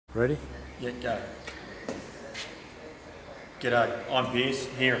Ready? Yeah, go. G'day, I'm Piers,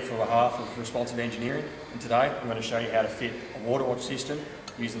 here for behalf of Responsive Engineering, and today I'm going to show you how to fit a water watch system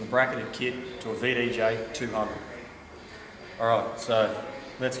using the bracketed kit to a VDJ 200. Alright, so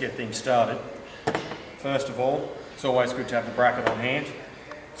let's get things started. First of all, it's always good to have the bracket on hand.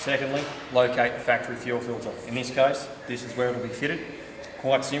 Secondly, locate the factory fuel filter. In this case, this is where it will be fitted.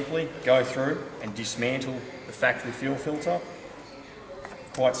 Quite simply, go through and dismantle the factory fuel filter.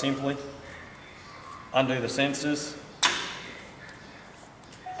 Quite simply, undo the sensors,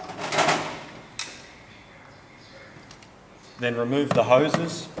 then remove the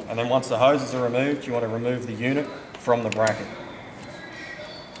hoses, and then once the hoses are removed, you want to remove the unit from the bracket.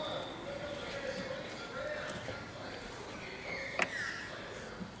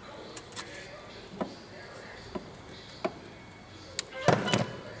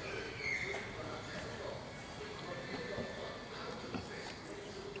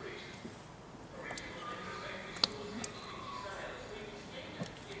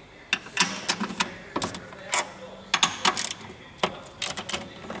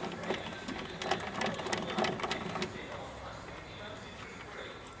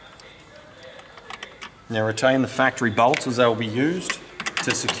 Now retain the factory bolts as they will be used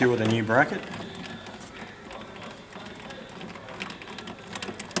to secure the new bracket.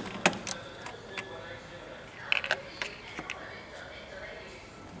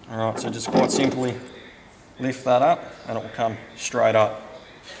 Alright, so just quite simply lift that up and it will come straight up.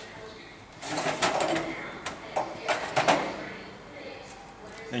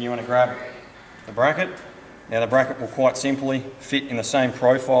 Then you want to grab the bracket. Now the bracket will quite simply fit in the same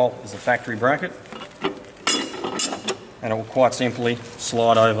profile as the factory bracket, and it will quite simply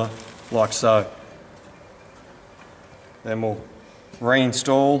slide over like so. Then we'll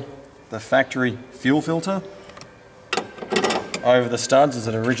reinstall the factory fuel filter over the studs as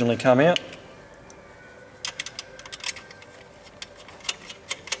it originally come out.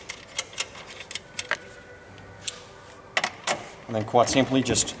 And then quite simply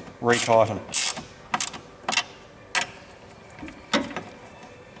just retighten it.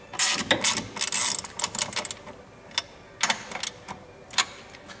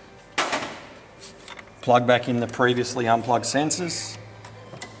 Plug back in the previously unplugged sensors.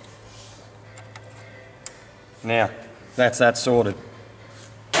 Now, that's that sorted.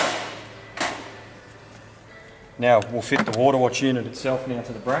 Now we'll fit the water watch unit itself now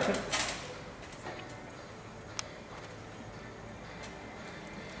to the bracket.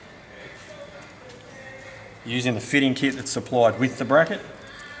 Using the fitting kit that's supplied with the bracket.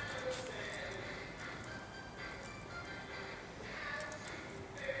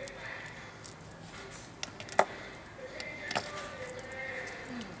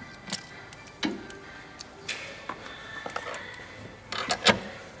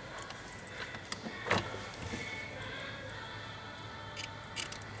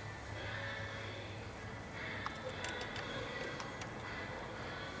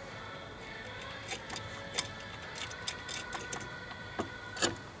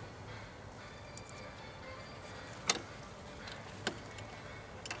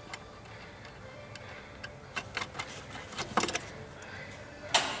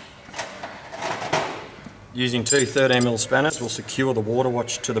 Using two 13mm spanners, we'll secure the water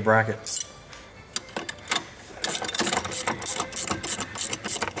watch to the bracket.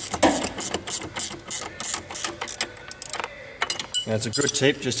 Now it's a good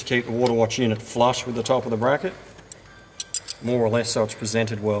tip just to keep the water watch unit flush with the top of the bracket, more or less so it's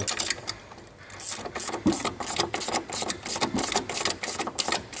presented well.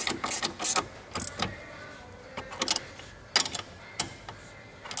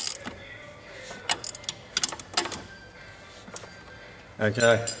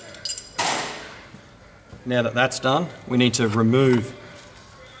 Okay, now that that's done, we need to remove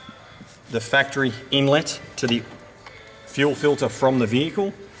the factory inlet to the fuel filter from the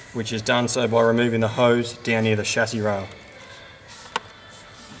vehicle, which is done so by removing the hose down near the chassis rail.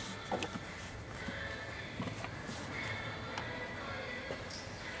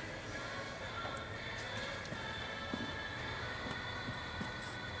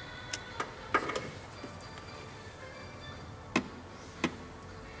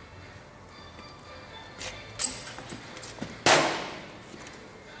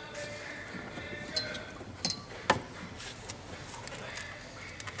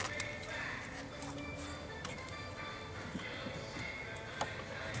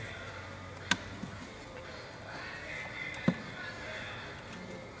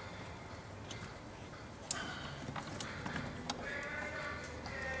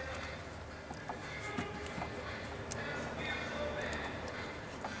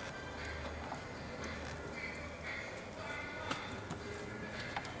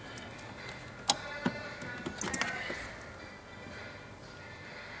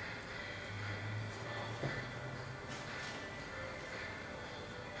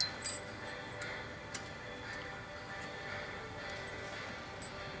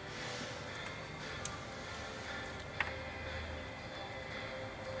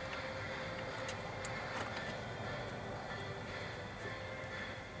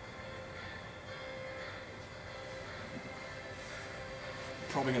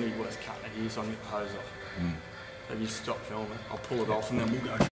 probably going to be worth cutting it here so I can get the hose off. So if you stop filming, I'll pull it off and then we'll go.